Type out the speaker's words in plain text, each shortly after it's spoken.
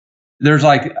there's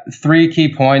like three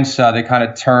key points that kind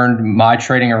of turned my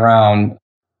trading around.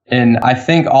 And I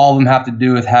think all of them have to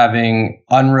do with having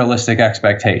unrealistic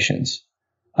expectations.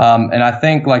 And I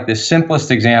think like the simplest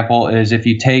example is if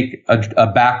you take a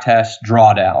back test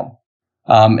drawdown,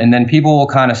 and then people will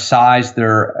kind of size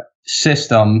their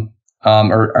system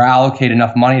or allocate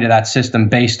enough money to that system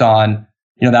based on,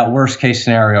 that worst case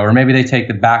scenario, or maybe they take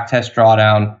the back test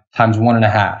drawdown times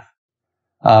 1.5.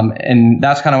 And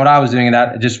that's kind of what I was doing, and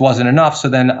that just wasn't enough. So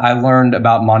then I learned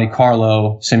about Monte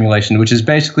Carlo simulation, which is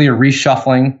basically a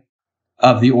reshuffling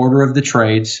of the order of the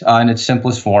trades in its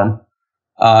simplest form,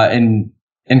 and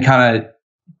kind of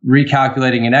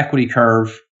recalculating an equity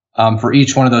curve for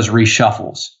each one of those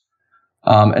reshuffles.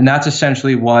 And that's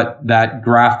essentially what that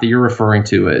graph that you're referring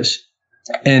to is.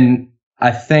 And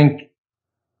I think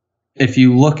if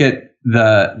you look at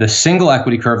the single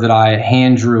equity curve that I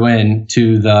hand drew in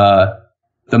to the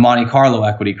Monte Carlo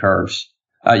equity curves,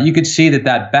 you could see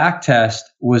that back test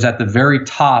was at the very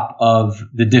top of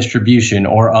the distribution,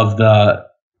 or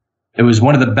it was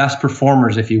one of the best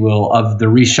performers, if you will, of the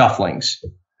reshufflings.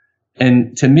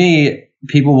 And to me,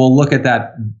 people will look at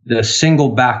the single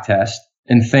back test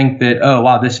and think that, oh,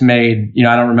 wow, this made,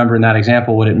 I don't remember in that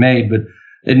example what it made, but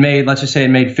it made, let's just say it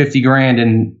made 50 grand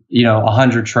in,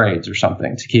 100 trades or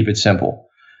something, to keep it simple.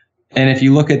 And if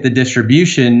you look at the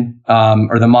distribution,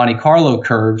 or the Monte Carlo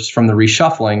curves from the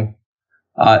reshuffling,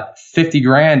 50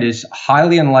 grand is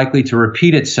highly unlikely to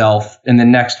repeat itself in the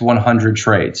next 100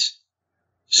 trades.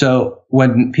 So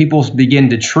when people begin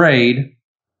to trade,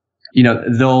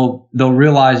 they'll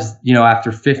realize,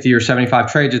 after 50 or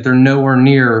 75 trades that they're nowhere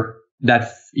near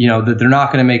that, that they're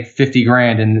not going to make 50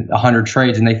 grand in 100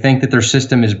 trades, and they think that their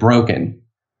system is broken.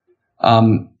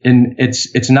 And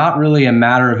it's not really a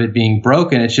matter of it being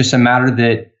broken. It's just a matter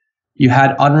that you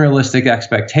had unrealistic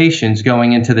expectations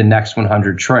going into the next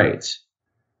 100 trades.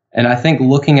 And I think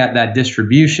looking at that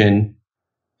distribution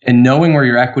and knowing where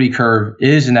your equity curve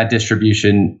is in that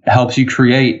distribution helps you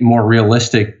create more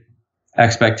realistic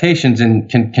expectations and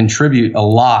can contribute a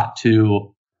lot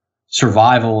to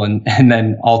survival and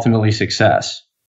then ultimately success.